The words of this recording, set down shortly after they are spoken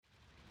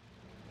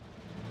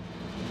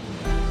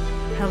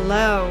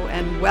Hello,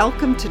 and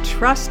welcome to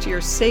Trust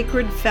Your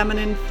Sacred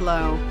Feminine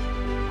Flow.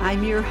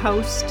 I'm your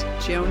host,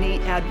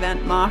 Joni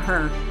Advent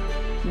Maher,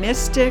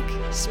 mystic,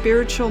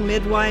 spiritual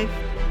midwife,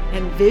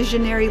 and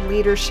visionary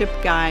leadership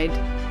guide.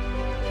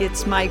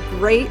 It's my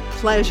great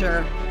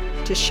pleasure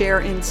to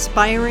share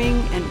inspiring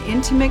and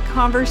intimate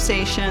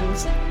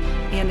conversations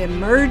and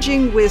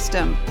emerging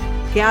wisdom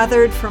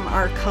gathered from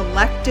our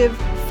collective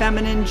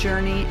feminine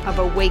journey of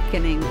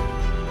awakening.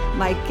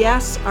 My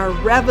guests are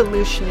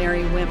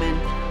revolutionary women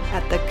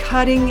at the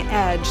cutting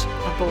edge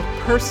of both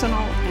personal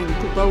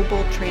and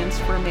global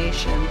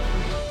transformation.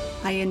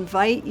 I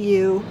invite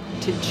you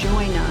to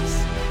join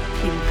us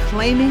in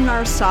claiming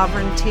our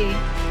sovereignty,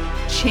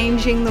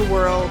 changing the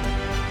world,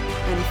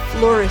 and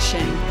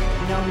flourishing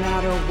no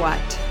matter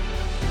what.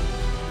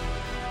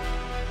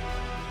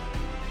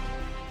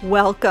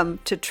 Welcome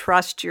to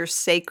Trust Your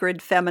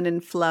Sacred Feminine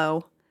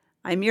Flow.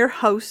 I'm your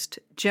host,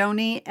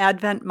 Joni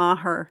Advent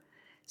Maher,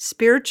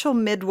 spiritual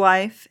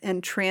midwife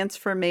and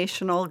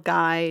transformational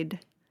guide.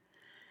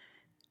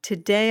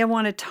 Today I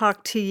want to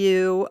talk to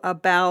you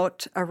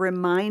about a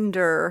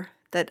reminder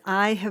that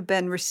I have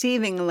been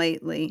receiving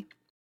lately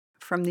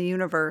from the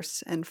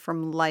universe and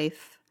from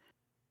life.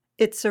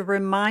 It's a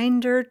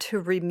reminder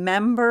to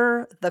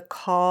remember the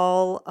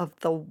call of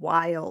the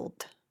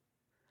wild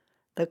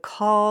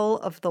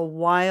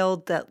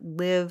that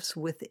lives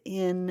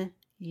within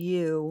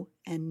you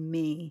and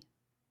me.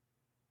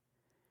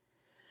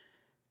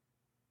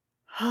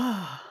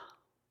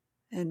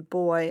 And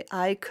boy,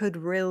 I could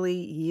really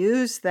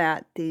use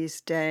that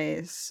these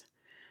days.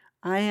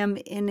 I am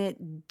in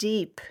it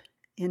deep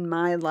in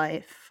my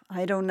life.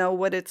 I don't know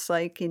what it's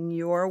like in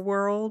your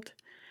world,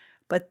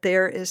 but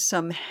there is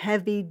some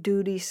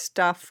heavy-duty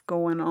stuff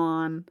going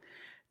on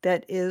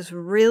that is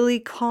really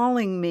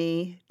calling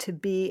me to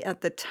be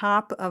at the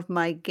top of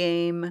my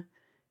game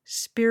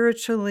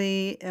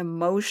spiritually,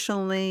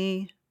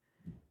 emotionally,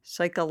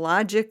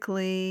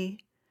 psychologically.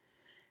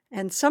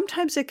 And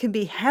sometimes it can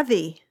be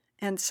heavy,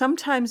 and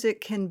sometimes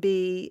it can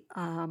be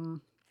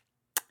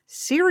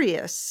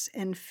serious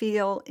and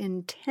feel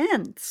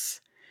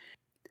intense.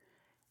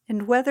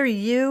 And whether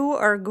you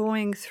are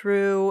going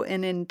through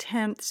an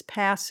intense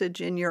passage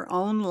in your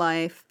own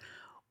life,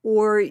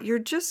 or you're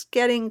just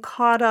getting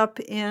caught up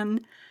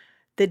in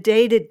the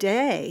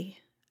day-to-day,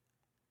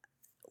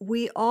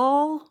 we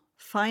all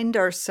find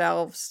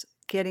ourselves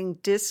getting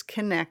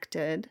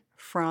disconnected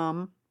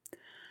from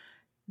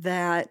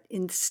that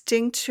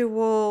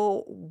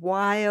instinctual,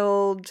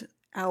 wild,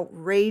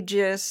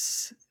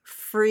 outrageous,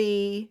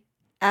 free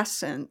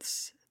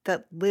essence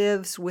that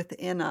lives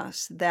within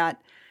us, that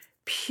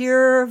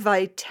pure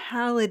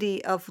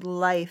vitality of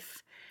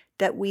life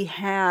that we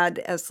had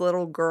as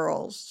little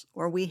girls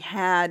or we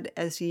had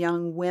as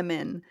young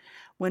women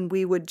when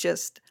we would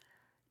just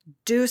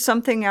do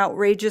something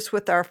outrageous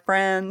with our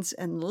friends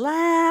and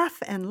laugh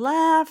and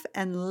laugh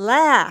and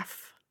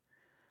laugh.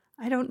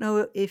 I don't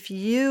know if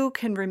you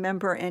can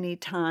remember any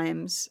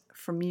times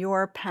from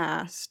your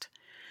past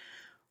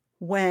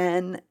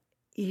when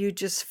you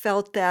just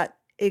felt that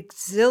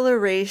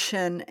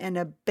exhilaration and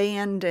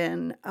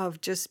abandon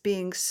of just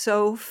being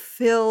so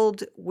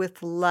filled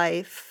with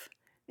life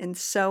and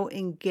so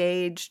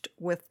engaged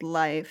with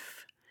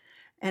life.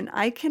 And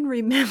I can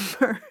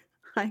remember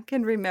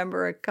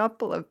a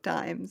couple of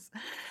times.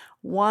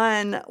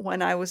 One,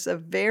 when I was a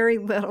very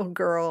little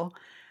girl,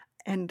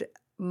 and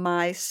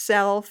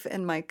myself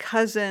and my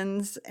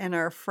cousins and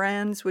our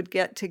friends would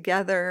get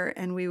together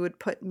and we would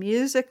put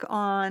music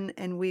on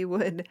and we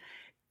would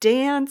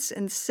dance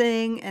and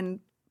sing and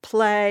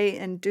play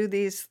and do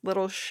these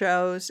little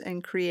shows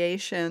and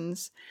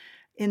creations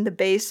in the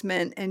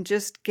basement and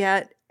just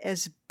get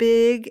as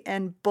big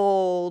and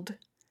bold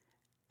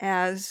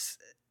as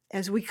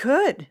we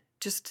could,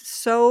 just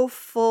so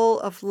full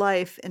of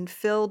life and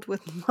filled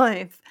with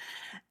life.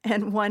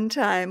 And one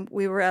time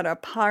we were at a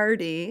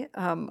party,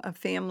 a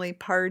family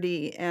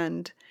party,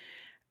 and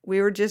we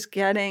were just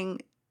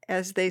getting,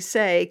 as they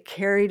say,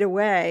 carried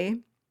away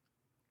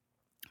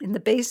in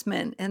the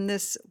basement. And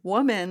this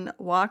woman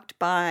walked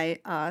by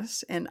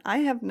us, and I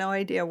have no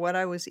idea what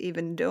I was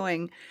even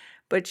doing,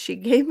 but she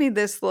gave me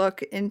this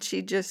look and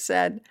she just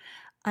said,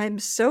 "I'm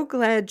so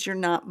glad you're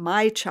not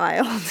my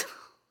child."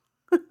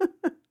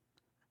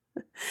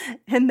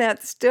 And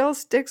that still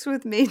sticks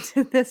with me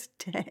to this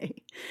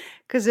day,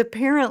 because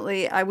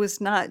apparently I was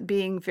not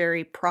being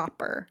very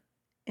proper,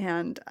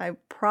 and I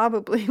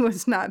probably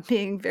was not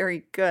being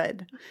very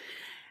good.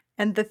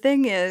 And the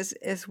thing is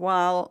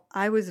while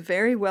I was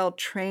very well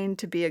trained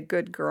to be a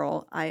good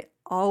girl, I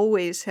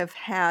always have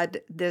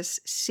had this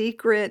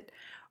secret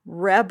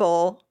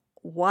rebel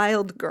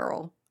wild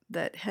girl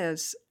that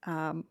has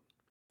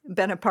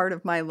been a part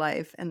of my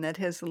life and that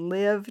has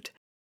lived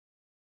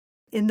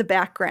in the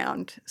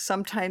background,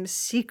 sometimes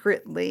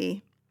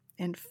secretly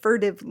and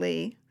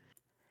furtively.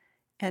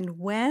 And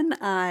when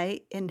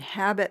I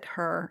inhabit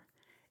her,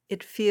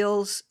 it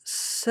feels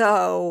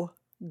so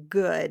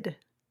good,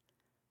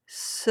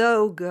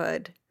 so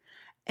good.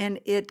 And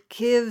it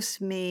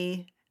gives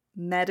me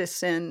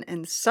medicine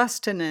and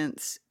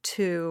sustenance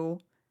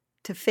to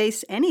to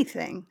face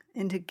anything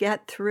and to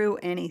get through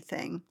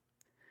anything.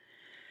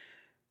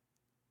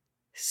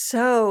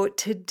 So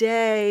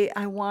today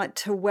I want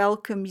to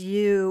welcome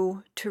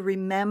you to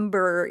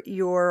remember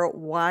your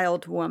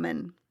wild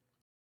woman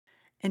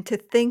and to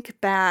think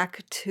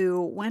back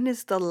to when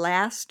is the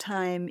last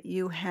time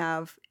you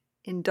have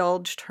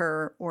indulged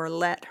her or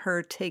let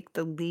her take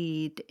the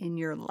lead in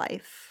your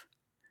life.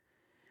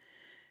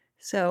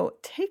 So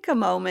take a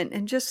moment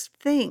and just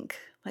think,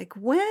 like,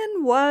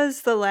 when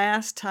was the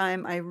last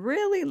time I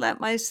really let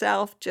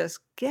myself just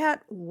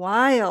get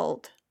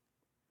wild?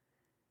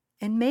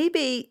 And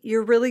maybe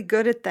you're really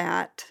good at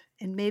that.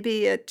 And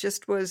maybe it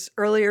just was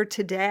earlier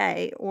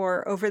today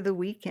or over the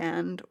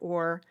weekend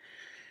or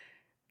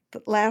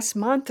last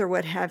month or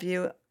what have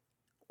you.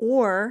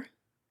 Or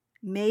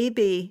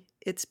maybe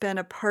it's been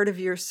a part of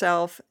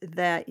yourself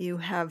that you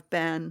have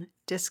been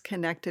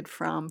disconnected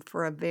from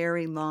for a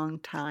very long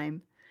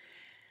time.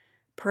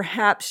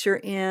 Perhaps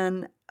you're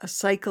in a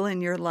cycle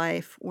in your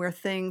life where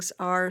things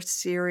are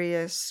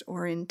serious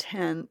or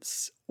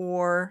intense,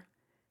 or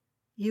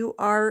you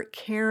are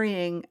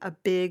carrying a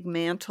big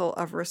mantle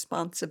of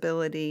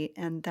responsibility,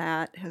 and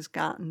that has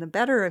gotten the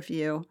better of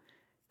you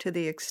to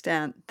the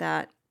extent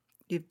that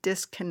you've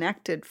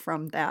disconnected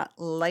from that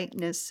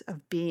lightness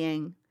of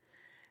being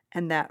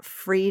and that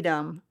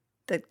freedom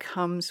that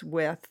comes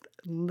with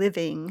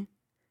living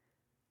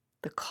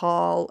the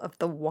call of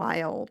the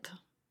wild.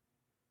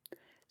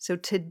 So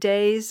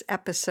today's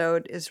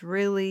episode is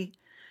really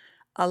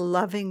a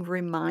loving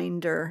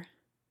reminder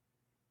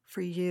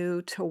for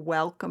you to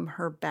welcome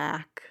her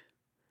back.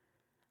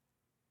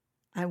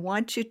 I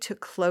want you to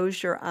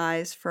close your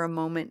eyes for a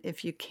moment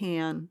if you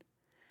can,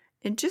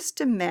 and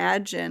just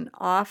imagine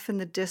off in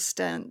the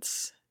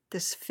distance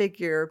this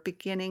figure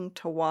beginning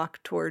to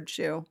walk towards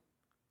you.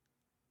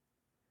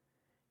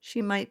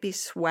 She might be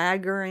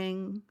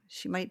swaggering,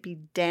 she might be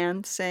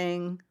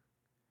dancing,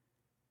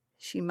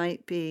 she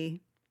might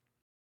be,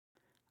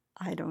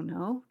 I don't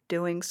know,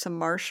 doing some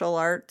martial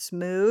arts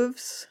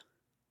moves.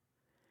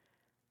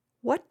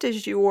 What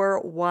does your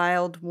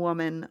wild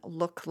woman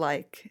look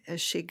like as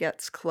she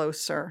gets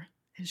closer,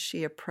 as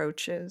she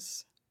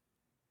approaches?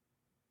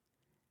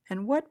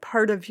 And what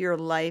part of your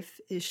life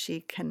is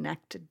she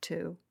connected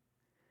to?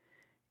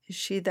 Is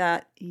she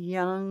that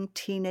young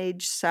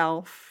teenage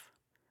self,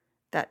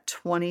 that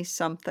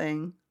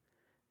 20-something,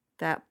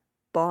 that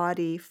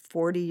body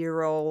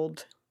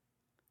 40-year-old?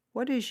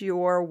 What does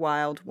your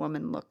wild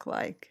woman look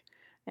like?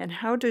 And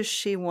how does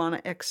she want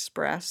to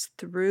express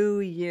through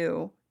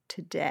you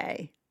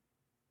today?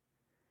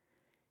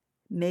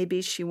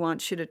 Maybe she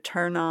wants you to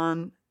turn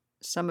on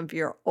some of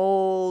your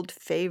old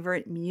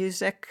favorite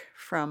music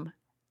from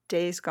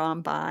days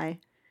gone by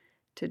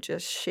to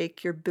just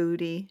shake your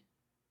booty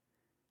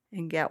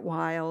and get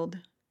wild.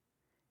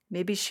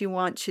 Maybe she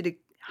wants you to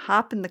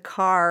hop in the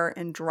car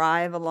and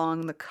drive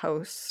along the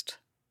coast.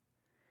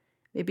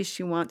 Maybe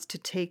she wants to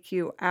take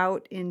you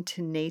out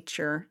into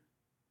nature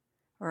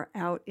or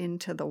out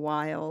into the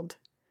wild,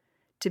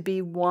 to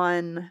be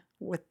one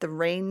with the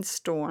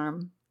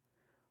rainstorm,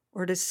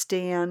 or to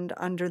stand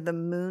under the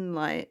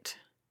moonlight,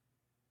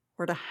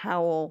 or to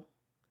howl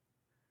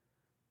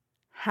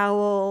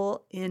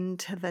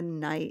into the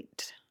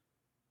night.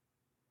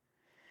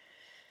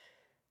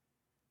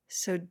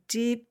 So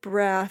deep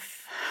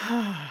breath.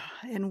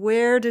 And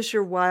where does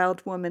your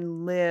wild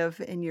woman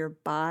live in your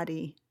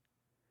body?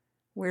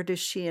 Where does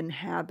she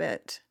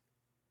inhabit?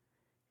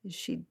 Is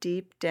she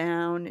deep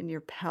down in your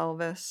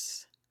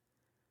pelvis?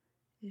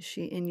 Is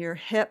she in your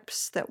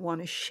hips that want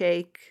to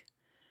shake,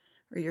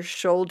 or your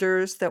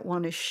shoulders that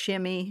want to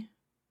shimmy?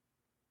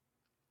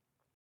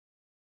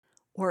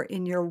 Or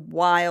in your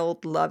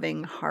wild,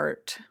 loving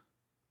heart?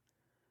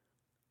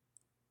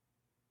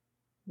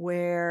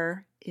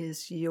 Where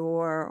is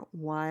your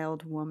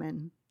wild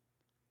woman?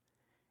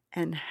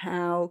 And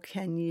how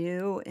can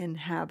you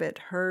inhabit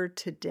her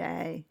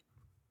today?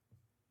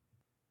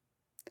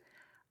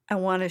 I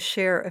want to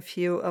share a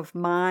few of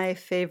my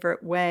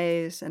favorite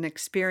ways and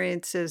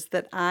experiences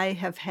that I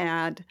have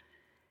had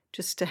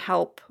just to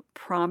help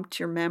prompt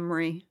your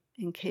memory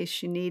in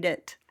case you need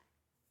it.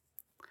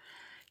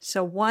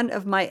 So one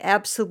of my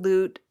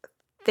absolute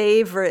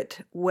favorite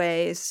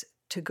ways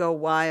to go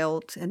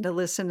wild and to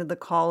listen to the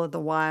call of the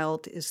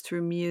wild is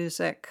through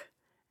music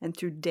and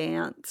through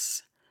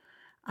dance.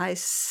 I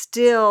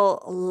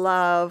still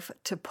love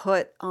to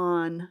put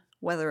on,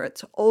 whether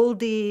it's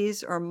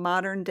oldies or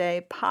modern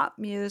day pop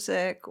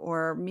music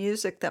or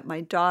music that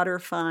my daughter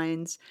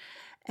finds,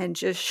 and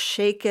just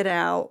shake it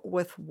out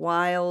with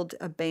wild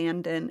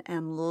abandon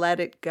and let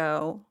it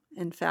go.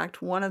 In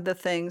fact, one of the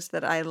things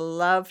that I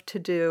love to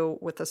do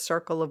with a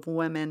circle of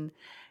women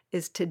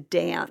is to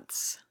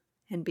dance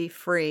and be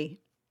free.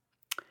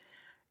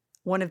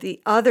 One of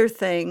the other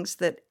things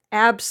that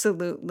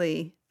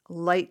absolutely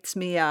lights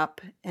me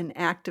up and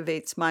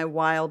activates my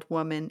wild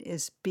woman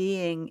is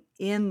being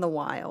in the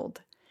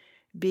wild,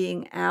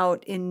 being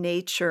out in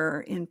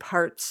nature in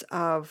parts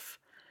of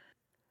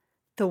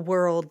the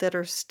world that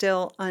are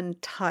still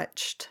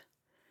untouched.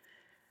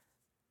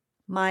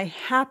 My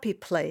happy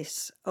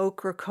place,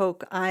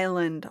 Ocracoke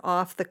Island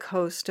off the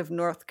coast of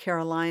North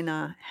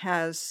Carolina,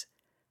 has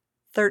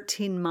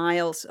 13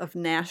 miles of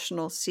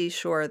national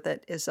seashore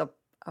that is a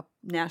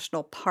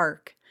national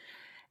park.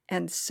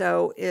 And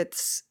so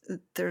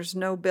there's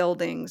no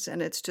buildings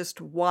and it's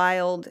just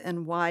wild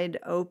and wide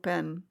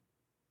open.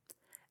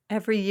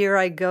 Every year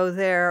I go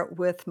there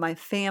with my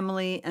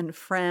family and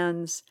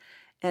friends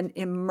and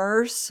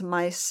immerse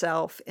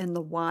myself in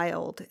the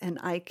wild, and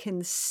I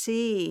can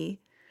see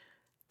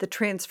the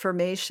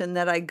transformation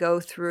that I go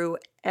through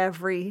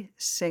every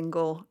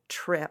single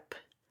trip.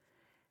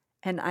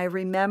 And I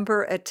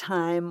remember a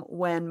time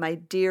when my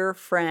dear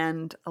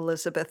friend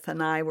Elizabeth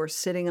and I were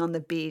sitting on the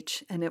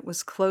beach, and it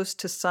was close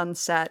to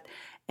sunset,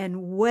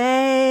 and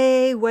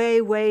way, way,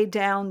 way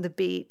down the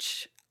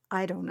beach,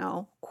 I don't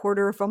know,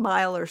 quarter of a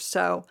mile or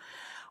so,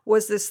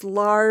 was this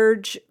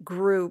large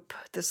group,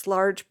 this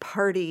large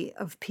party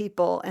of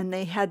people, and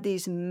they had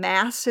these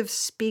massive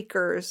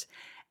speakers,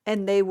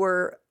 and they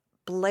were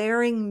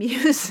blaring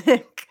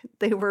music.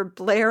 They were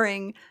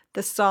blaring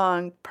the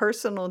song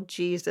Personal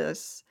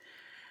Jesus.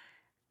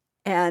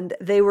 And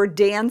they were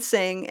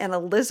dancing, and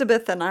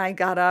Elizabeth and I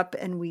got up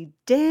and we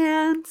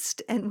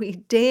danced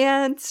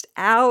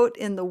out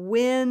in the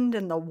wind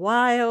and the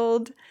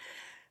wild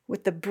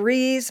with the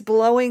breeze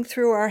blowing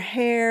through our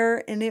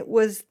hair, and it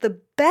was the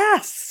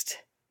best.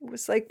 It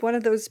was like one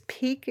of those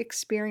peak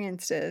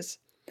experiences.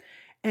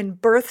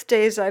 And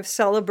birthdays I've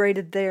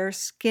celebrated there,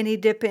 skinny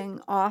dipping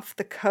off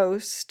the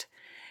coast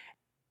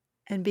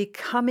and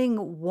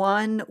becoming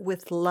one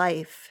with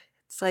life.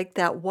 It's like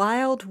that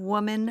wild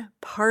woman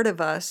part of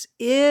us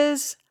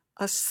is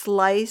a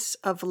slice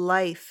of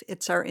life.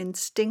 It's our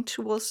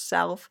instinctual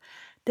self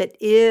that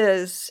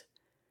is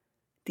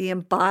the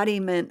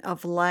embodiment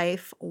of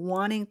life,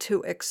 wanting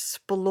to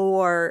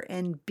explore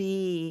and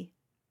be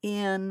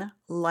in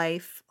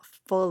life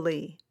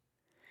fully.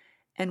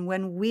 And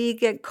when we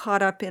get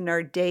caught up in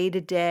our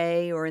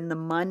day-to-day or in the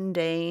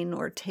mundane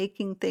or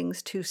taking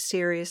things too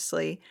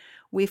seriously,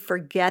 we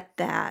forget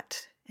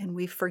that and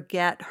we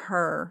forget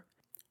her.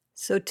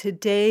 So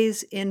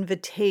today's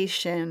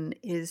invitation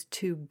is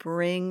to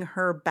bring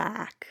her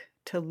back,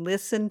 to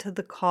listen to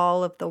the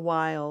call of the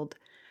wild,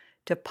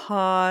 to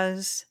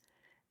pause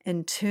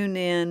and tune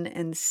in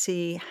and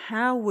see,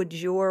 how would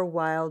your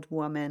wild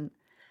woman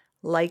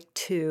like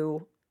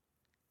to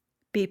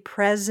be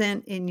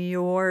present in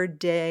your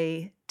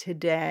day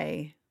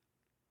today?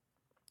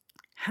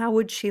 How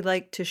would she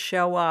like to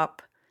show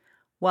up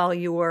while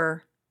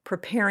you're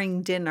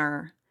preparing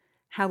dinner?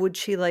 How would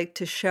she like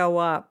to show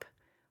up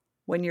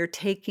when you're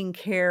taking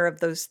care of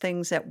those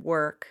things at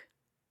work?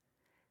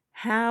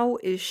 How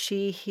is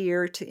she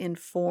here to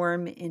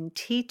inform and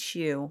teach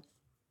you?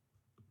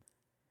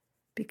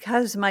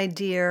 Because, my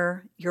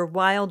dear, your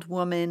wild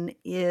woman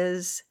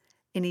is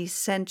an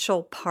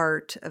essential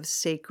part of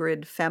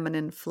sacred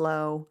feminine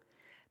flow,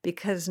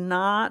 because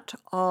not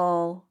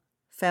all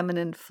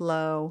feminine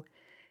flow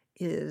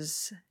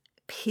is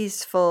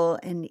peaceful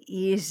and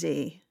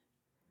easy.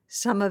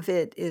 Some of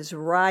it is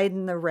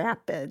riding the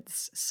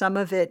rapids. Some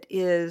of it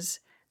is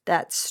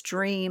that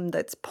stream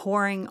that's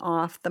pouring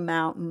off the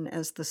mountain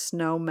as the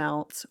snow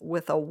melts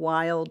with a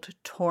wild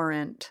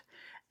torrent,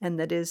 and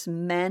that is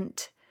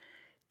meant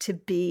to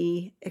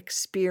be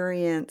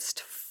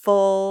experienced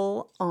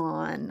full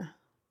on.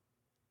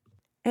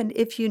 And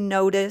if you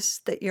notice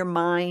that your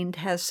mind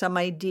has some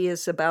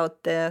ideas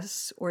about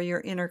this, or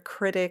your inner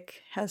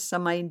critic has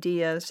some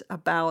ideas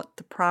about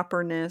the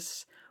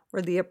properness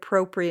or the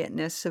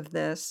appropriateness of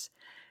this,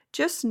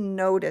 just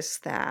notice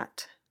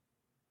that.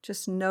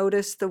 Just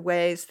notice the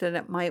ways that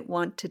it might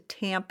want to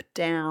tamp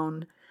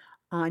down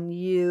on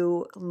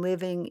you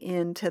living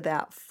into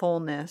that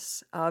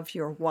fullness of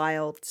your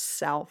wild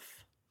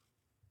self.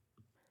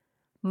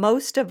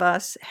 Most of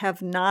us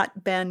have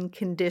not been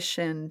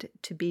conditioned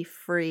to be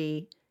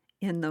free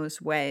in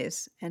those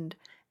ways and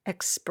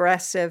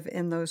expressive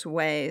in those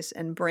ways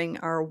and bring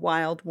our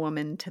wild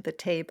woman to the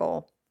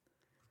table.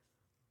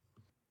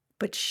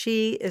 But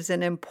she is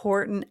an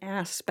important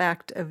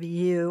aspect of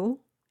you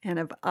and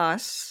of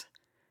us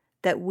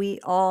that we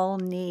all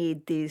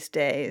need these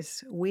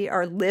days. We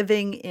are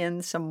living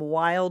in some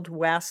Wild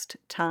West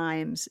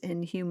times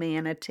in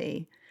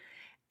humanity,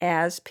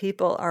 as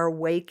people are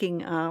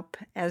waking up,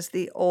 as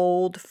the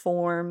old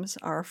forms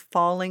are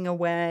falling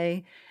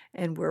away,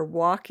 and we're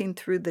walking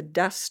through the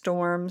dust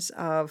storms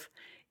of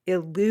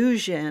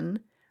illusion.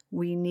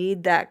 We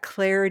need that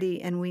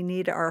clarity, and we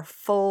need our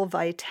full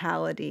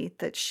vitality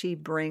that she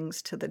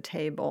brings to the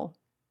table.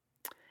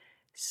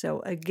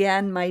 So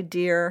again, my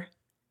dear,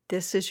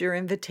 this is your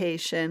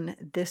invitation.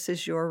 This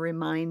is your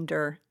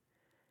reminder.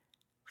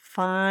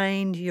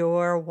 Find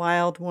your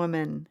wild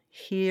woman.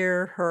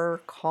 Hear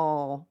her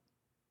call.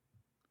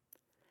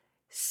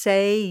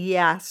 Say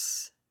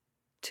yes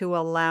to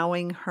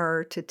allowing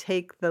her to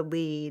take the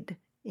lead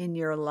in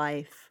your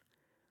life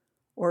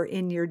or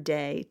in your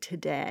day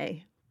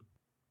today.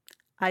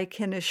 I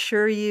can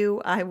assure you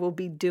I will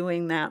be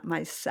doing that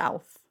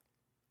myself.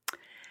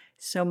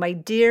 So, my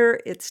dear,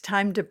 it's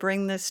time to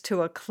bring this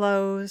to a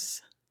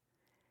close.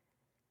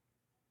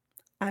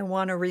 I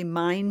want to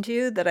remind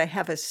you that I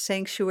have a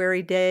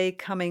sanctuary day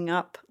coming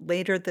up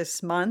later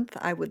this month.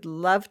 I would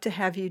love to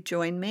have you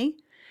join me.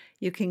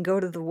 You can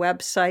go to the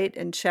website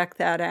and check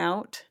that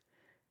out,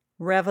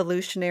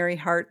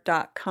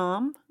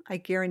 revolutionaryheart.com. I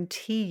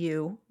guarantee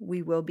you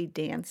we will be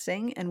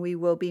dancing and we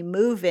will be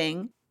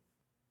moving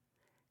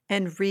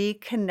and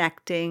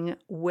reconnecting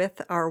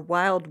with our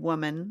wild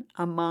woman,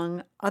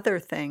 among other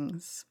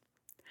things.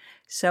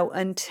 So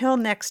until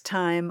next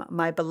time,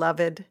 my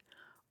beloved,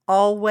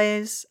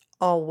 always,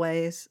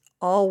 always,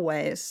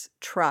 always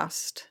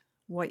trust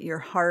what your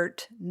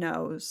heart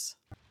knows.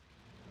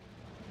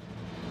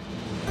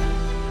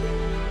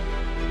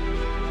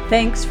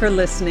 Thanks for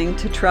listening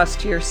to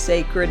Trust Your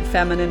Sacred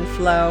Feminine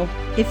Flow.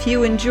 If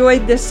you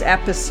enjoyed this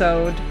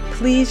episode,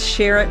 please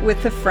share it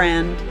with a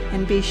friend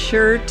and be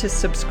sure to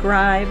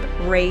subscribe,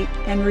 rate,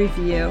 and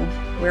review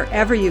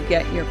wherever you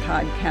get your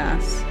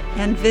podcasts.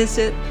 And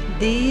visit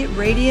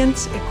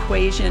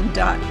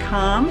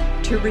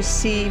theradianceequation.com to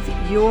receive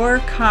your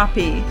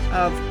copy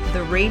of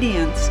The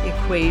Radiance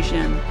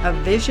Equation, a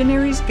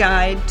visionary's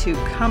guide to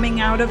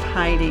coming out of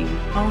hiding,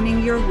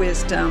 owning your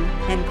wisdom,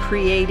 and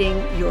creating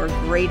your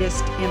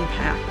greatest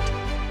impact.